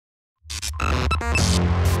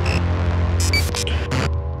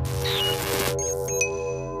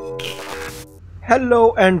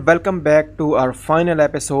Hello and welcome back to our final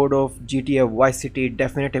episode of GTA vice city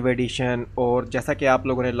definitive addition. और जैसा कि आप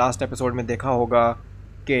लोगों ने लास्ट एपिसोड में देखा होगा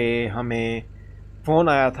कि हमें फ़ोन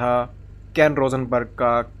आया था कैन रोजनबर्ग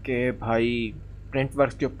का कि भाई प्रिंट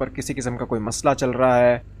वर्क्स के ऊपर किसी किस्म का कोई मसला चल रहा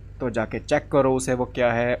है, तो जाके चेक करो उसे वो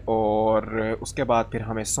क्या है। और उसके बाद फिर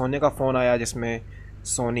हमें सोनी का फ़ोन आया जिसमें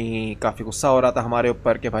सोनी काफ़ी गुस्सा हो रहा था हमारे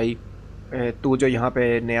ऊपर कि भाई तू जो यहाँ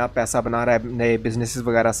पे नया पैसा बना रहा है नए बिजनेसेस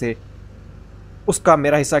वगैरह से, उसका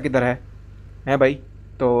मेरा हिस्सा किधर है भाई,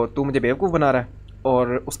 तो तू मुझे बेवकूफ़ बना रहा है।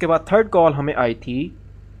 और उसके बाद थर्ड कॉल हमें आई थी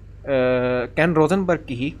कैन रोजनबर्ग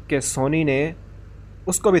की ही कि सोनी ने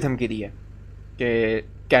उसको भी धमकी दी है कि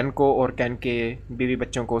कैन को और कैन के बीवी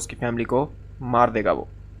बच्चों को, उसकी फैमिली को मार देगा वो।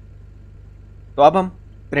 तो अब हम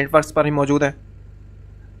प्रिंट वर्क्स पर ही मौजूद हैं।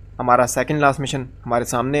 हमारा सेकंड लास्ट मिशन हमारे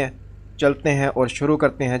सामने है। चलते हैं और शुरू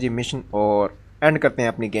करते हैं जी मिशन और एंड करते हैं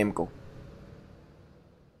अपनी गेम को।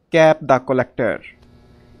 Cap the collector.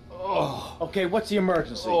 Oh. Okay, what's the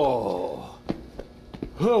emergency?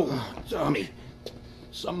 Who? Tommy.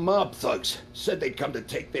 Some mob thugs said they'd come to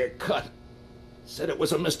take their cut. Said it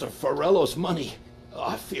was a Mr. Forello's money. Oh,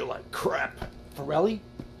 I feel like crap. Forelli?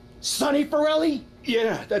 Sonny Forelli?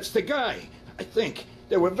 Yeah, that's the guy. I think.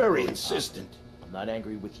 They were very insistent. I'm not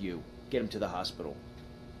angry with you. Get him to the hospital.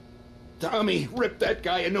 Tommy, rip that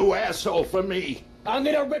guy a new asshole for me. I'm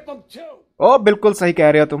gonna rip him too! ओ बिल्कुल सही कह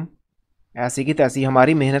रहे हो तुम, ऐसी की तैसी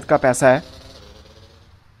हमारी मेहनत का पैसा है।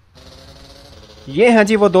 ये हैं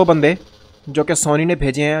जी वो दो बंदे जो कि सोनी ने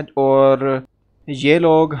भेजे हैं, और ये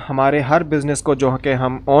लोग हमारे हर बिज़नेस को जो कि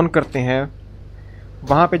हम ऑन करते हैं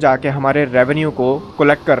वहाँ पे जाके हमारे रेवेन्यू को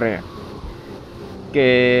कलेक्ट कर रहे हैं कि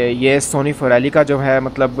ये सोनी फोरेली का जो है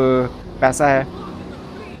मतलब पैसा है।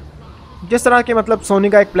 जिस तरह के मतलब सोनी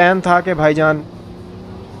का एक प्लान था कि भाईजान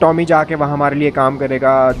टॉमी जाके वहाँ हमारे लिए काम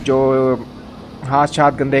करेगा, जो हाथ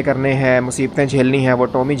शाथ गंदे करने हैं, मुसीबतें झेलनी हैं वो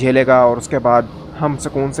टॉमी झेलेगा, और उसके बाद हम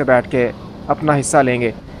सुकून से बैठ के अपना हिस्सा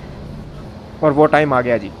लेंगे। और वो टाइम आ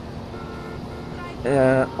गया जी।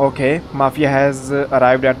 Okay, mafia has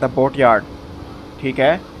arrived at the boat yard. ठीक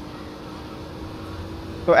है,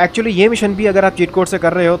 तो एक्चुअली ये मिशन भी अगर आप चीट कोड से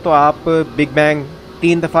कर रहे हो तो आप बिग बैंग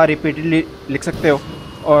 3 दफ़ा रिपीटेडली लिख सकते हो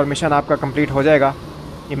और मिशन आपका कंप्लीट हो जाएगा।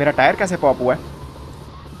 ये मेरा टायर कैसे पॉप हुआ है?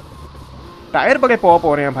 टायर बड़े पॉप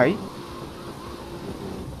हो रहे हैं भाई।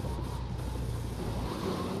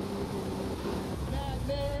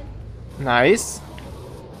 Nice,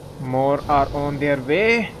 more are on their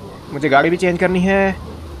way. मुझे गाड़ी भी चेंज करनी है,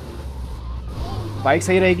 बाइक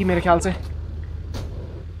सही रहेगी मेरे ख्याल से।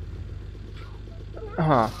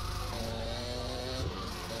 हाँ,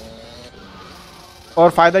 और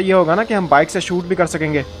फ़ायदा ये होगा ना कि हम बाइक से शूट भी कर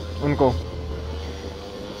सकेंगे उनको,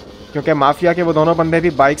 क्योंकि माफिया के वो दोनों बंदे भी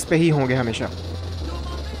बाइक्स पे ही होंगे हमेशा,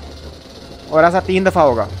 और ऐसा 3 दफ़ा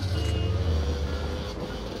होगा।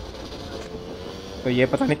 तो ये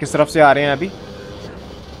पता नहीं किस तरफ से आ रहे हैं अभी,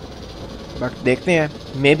 बट देखते हैं।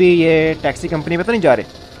 मे बी ये टैक्सी कंपनी पे तो नहीं जा रहे,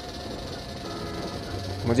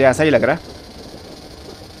 मुझे ऐसा ही लग रहा है।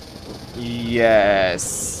 यस,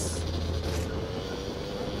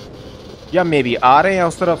 या मे बी आ रहे हैं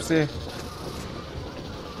उस तरफ से।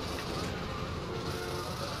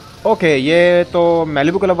 ओके, ये तो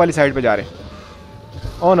मैलिबू क्लब वाली साइड पे जा रहे हैं।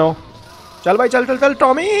 ओह नो, चल भाई चल चल चल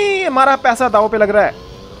टॉमी, हमारा पैसा दाव पे लग रहा है।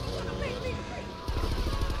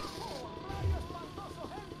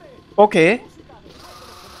 ओके,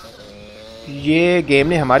 ये गेम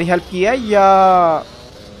ने हमारी हेल्प की है या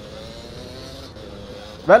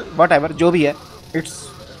वेल व्हाट एवर, जो भी है इट्स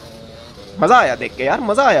मज़ा आया देख के यार,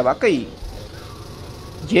 मज़ा आया वाकई।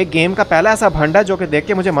 ये गेम का पहला ऐसा भंडा है जो कि देख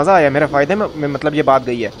के मुझे मज़ा आया, मेरे फ़ायदे में मतलब ये बात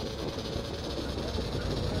गई है।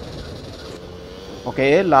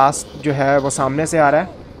 ओके, लास्ट जो है वो सामने से आ रहा है।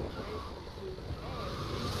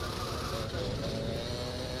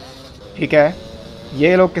 ठीक है,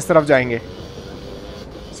 ये लोग किस तरफ जाएंगे?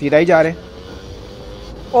 सीधा ही जा रहे।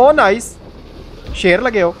 ओ नाइस, शेर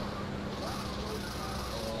लगे हो।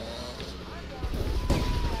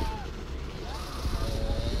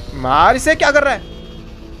 मार इसे, क्या कर रहा है?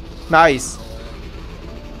 नाइस,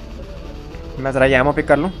 मैं ज़रा एमो पिक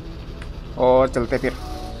कर लूँ और चलते फिर।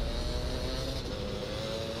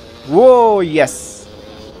 वो यस,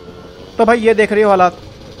 तो भाई ये देख रहे हो हालात,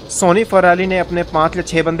 सोनी फोरेली ने अपने 5 या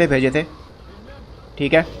 6 बंदे भेजे थे,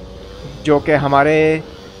 ठीक है, जो कि हमारे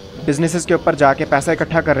बिजनेसेस के ऊपर जाके पैसा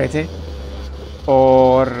इकट्ठा कर रहे थे।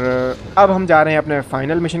 और अब हम जा रहे हैं अपने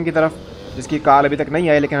फाइनल मिशन की तरफ, जिसकी कॉल अभी तक नहीं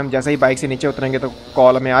आई, लेकिन हम जैसे ही बाइक से नीचे उतरेंगे तो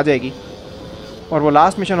कॉल हमें आ जाएगी। और वो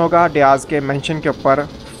लास्ट मिशन होगा डियाज के मेंशन के ऊपर,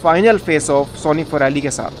 फाइनल फेस ऑफ सोनी फोरेली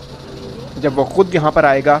के साथ, जब वो ख़ुद यहाँ पर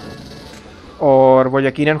आएगा और वो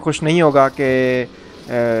यकीनन खुश नहीं होगा कि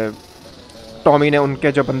टॉमी ने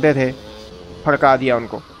उनके जो बंदे थे फड़का दिया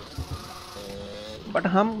उनको। बट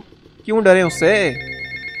हम क्यों डरे उससे?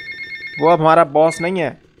 वो अब हमारा बॉस नहीं है।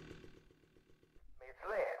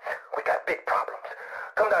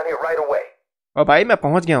 और भाई मैं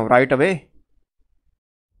पहुंच गया हूँ right away.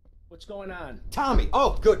 What's going on? Tommy,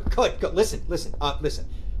 oh, good. Listen.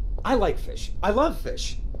 I like fish. I love fish.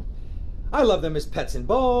 I love them as pets in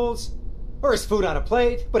bowls, or as food on a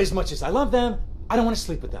plate, but as much as I love them, I don't want to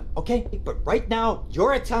sleep with them, okay? But right now,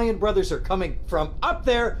 your Italian brothers are coming from up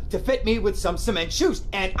there to fit me with some cement shoes,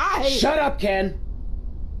 and I... Shut up, Ken!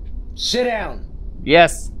 Sit down!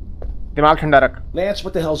 Yes. दिमाग ठंडा रख। Lance,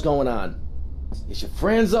 what the hell's going on? It's your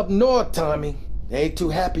friends up north, Tommy. They ain't too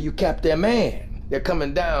happy you capped their man. They're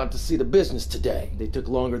coming down to see the business today. They took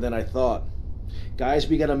longer than I thought. Guys,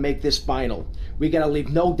 we gotta make this final. We gotta leave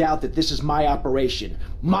no doubt that this is my operation.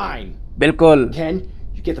 Mine! बिल्कुल। Ken,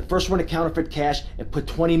 you get the first one to counterfeit cash and put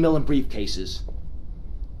 20 mil in briefcases.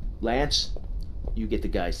 Lance, you get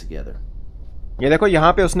the guys together. ये देखो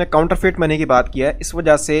यहाँ पे उसने counterfeit money की बात की है, इस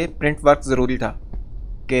वजह से प्रिंट वर्क ज़रूरी था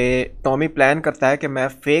कि टॉमी प्लान करता है कि मैं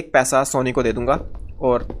फेक पैसा सोनी को दे दूंगा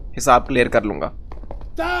और हिसाब क्लियर कर लूंगा।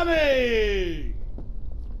 Tommy!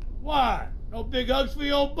 What? No big hugs for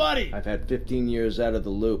your old buddy? I've had 15 years out of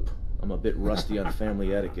the loop. I'm a bit rusty on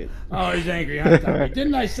family etiquette. Oh, he's angry, huh, Tommy?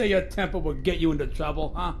 Didn't I say your temper would get you into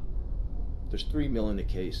trouble, huh? There's 3 mil in the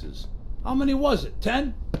cases. How many was it?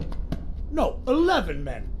 10? No, 11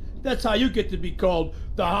 men. That's how you get to be called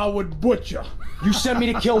the Howard Butcher. You sent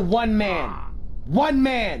me to kill one man. One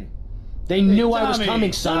man! They knew Hey, I was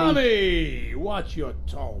coming, Sonny. Tommy, watch your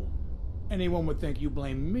tone. Anyone would think you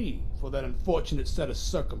blame me for that unfortunate set of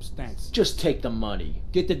circumstances. Just take the money.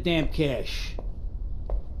 Get the damn cash.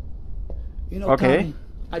 You know, Okay. Tommy,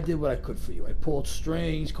 I did what I could for you. I pulled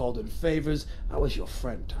strings, called in favors. I was your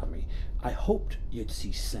friend, Tommy. I hoped you'd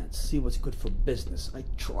see sense, see what's good for business. I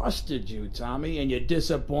trusted you, Tommy, and you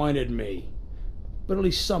disappointed me. But at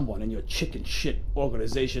least someone in your chicken shit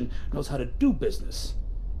organization knows how to do business.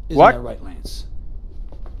 Isn't What? that right, Lance?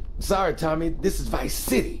 Sorry, Tommy. This is Vice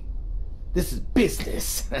City. This is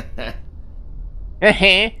business.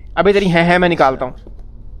 अभी तेरी है मैं निकालता हूँ।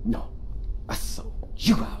 No, I sold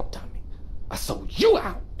you out, Tommy. I sold you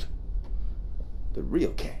out. The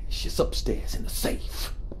real cash is upstairs in the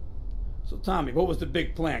safe. So, Tommy, what was the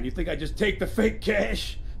big plan? You think I just take the fake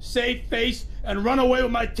cash, save face, and run away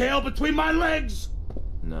with my tail between my legs?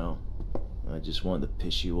 No. I just wanted to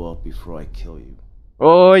piss you off before I kill you.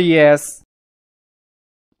 Oh yes.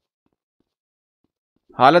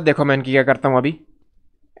 हालत देखो मैं इनकी क्या करता हूँ अभी।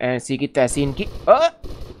 ऐसी की तैसी इनकी।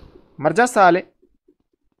 मर जा साले।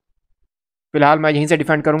 फिलहाल मैं यहीं से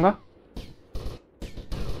डिफेंड करूँगा।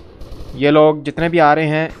 ये लोग जितने भी आ रहे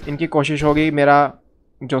हैं इनकी कोशिश होगी मेरा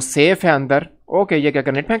जो सेफ है अंदर। ओके, ये क्या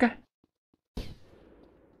ग्रेनेड फेंका है?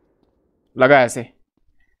 लगा ऐसे।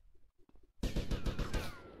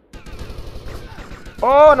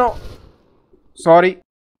 ओह नो, सॉरी,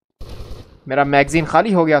 मेरा मैगजीन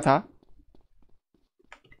खाली हो गया था।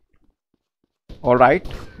 ऑलराइट,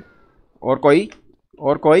 और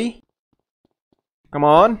कोई? कम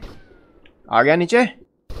ऑन, आ गया नीचे।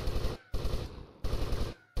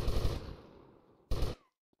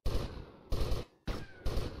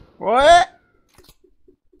 ओए,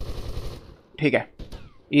 ठीक है,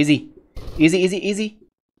 इजी।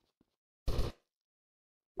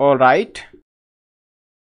 ऑलराइट,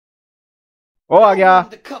 ओ आ गया।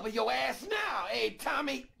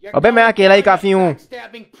 अबे मैं अकेला ही काफी हूं।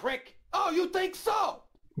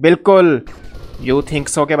 बिल्कुल, यू थिंक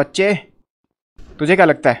सो के बच्चे। तुझे क्या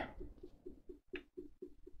लगता है?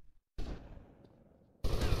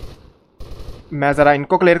 मैं जरा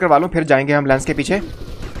इनको क्लियर करवा लूं, फिर जाएंगे हम लेंस के पीछे।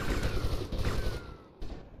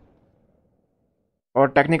 और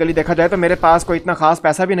टेक्निकली देखा जाए तो मेरे पास कोई इतना खास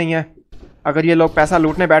पैसा भी नहीं है। अगर ये लोग पैसा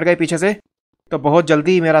लूटने बैठ गए पीछे से तो बहुत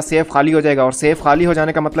जल्दी मेरा सेफ खाली हो जाएगा, और सेफ खाली हो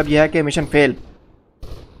जाने का मतलब यह है कि मिशन फेल।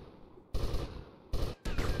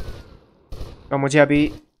 तो मुझे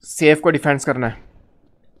अभी सेफ को डिफेंस करना है।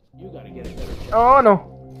 Oh no,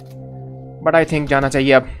 but I think जाना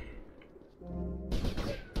चाहिए अब।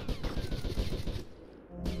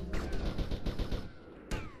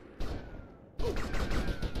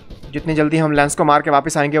 जितनी जल्दी हम लेंस को मार के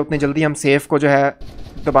वापस आएंगे उतनी जल्दी हम सेफ को जो है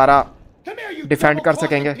दोबारा डिफेंड कर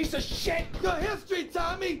सकेंगे।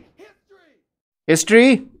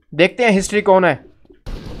 हिस्ट्री देखते हैं, हिस्ट्री कौन है?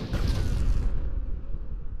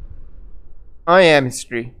 I am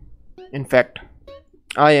history, in fact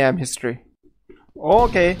I am history.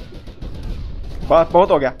 Okay,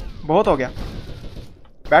 बहुत हो गया।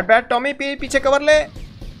 बैठ टॉमी, पीछे कवर ले।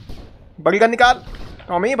 बगल गन निकाल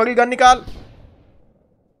टॉमी, बगल गन निकाल।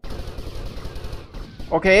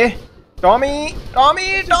 Okay Tommy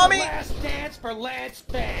Tommy Tommy Last dance for Lance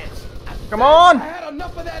fans. Come on. I had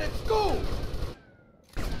enough of that at school.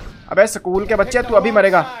 अबे स्कूल के बच्चे तू अभी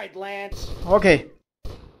मरेगा। Side, Lance. ओके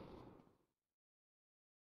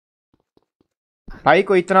भाई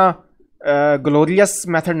कोई इतना ग्लोरियस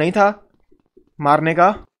मेथड नहीं था मारने का,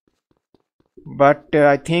 बट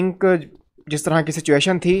आई थिंक जिस तरह की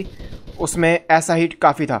सिचुएशन थी उसमें ऐसा ही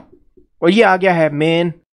काफ़ी था। और ये आ गया है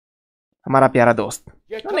मेन हमारा प्यारा दोस्त।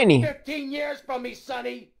 You took नहीं नहीं 15 years from me,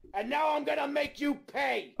 Sonny, and now I'm gonna make you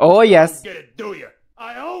pay. Oh yes Get it, do you?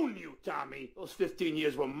 I own you, Tommy. Those 15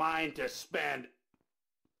 years were mine to spend.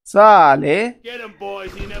 साले Get him,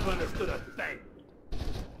 boys. He never understood a thing.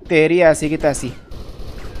 तेरी ऐसी की तैसी।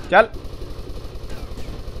 चल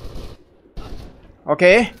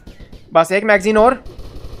okay बस एक magazine और।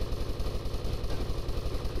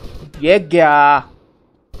 ये गया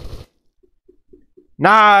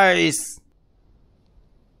नाइस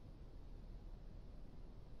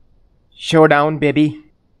शो डाउन बेबी।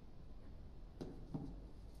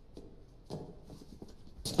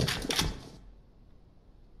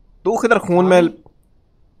 तू किधर खून में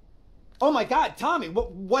Oh my God, Tommy,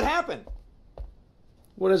 what happened?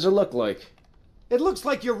 What does it look like? It looks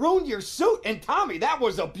like you ruined your suit. And Tommy, that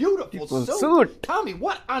was a beautiful suit. Tommy,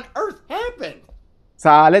 what on earth happened?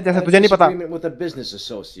 साले जैसे तुझे नहीं पता। Disagreement with a business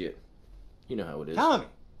associate. You know how it is. Tommy,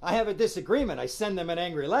 I have a disagreement. I send them an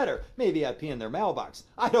angry letter. Maybe I pee in their mailbox.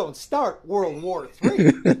 I don't start World War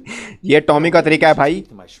III. ये Tommy का तरीका है भाई।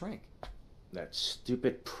 To my shrink. That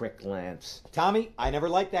stupid prick Lance. Tommy, I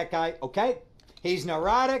never liked that guy, okay? He's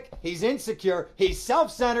neurotic, he's insecure, he's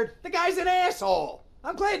self-centered. The guy's an asshole.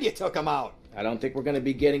 I'm glad you took him out. I don't think we're gonna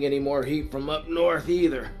be getting any more heat from up north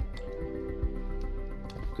either.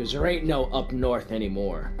 Because there ain't no up north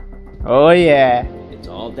anymore. Oh yeah. It's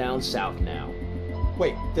all down south now.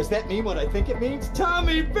 Wait, does that mean what I think it means?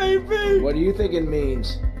 Tommy, baby! What do you think it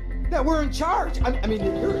means? That we're in charge. I mean,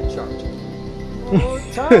 that you're in charge. Oh,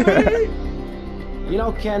 Tommy! You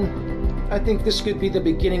know, Ken, I think this could be the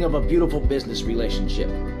beginning of a beautiful business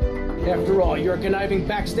relationship. After all, you're a conniving,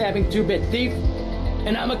 backstabbing two-bit thief,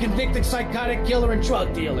 and I'm a convicted psychotic killer and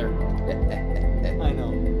drug dealer. I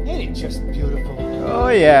know. Ain't it just beautiful? Oh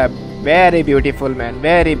yeah, very beautiful man,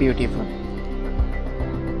 very beautiful.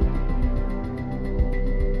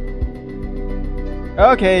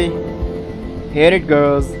 Okay, here it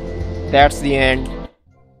goes. That's the end.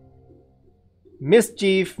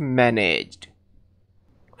 Mischief managed.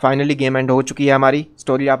 Finally game and हो चुकी है हमारी।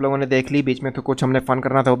 Story आप लोगों ने देख ली, बीच में तो कुछ हमने फ़न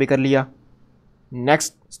करना था वो भी कर लिया।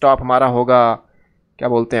 नेक्स्ट स्टॉप हमारा होगा, क्या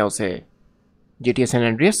बोलते हैं उसे, GTA सैन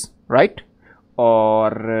एंड्रियास, राइट।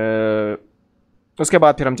 और उसके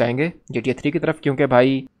बाद फिर हम चाहेंगे GTA 3 की तरफ, क्योंकि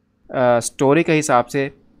भाई स्टोरी के हिसाब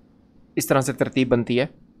से इस तरह से तरतीब बनती है।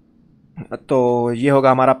 तो ये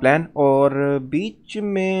होगा हमारा प्लान। और बीच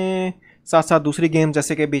में साथ साथ दूसरी गेम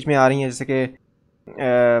जैसे कि बीच में आ रही हैं, जैसे कि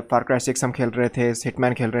फार क्राई 6 हम खेल रहे थे,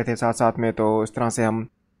 हिटमैन खेल रहे थे साथ साथ में। तो इस तरह से हम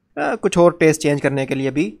कुछ और टेस्ट चेंज करने के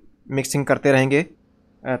लिए भी मिक्सिंग करते रहेंगे।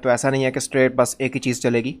 तो ऐसा नहीं है कि स्ट्रेट बस एक ही चीज़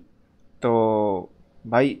चलेगी। तो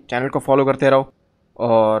भाई चैनल को फॉलो करते रहो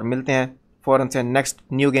और मिलते हैं फ़ौरन से नेक्स्ट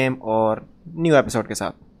न्यू गेम और न्यू एपिसोड के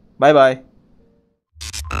साथ। Bye bye.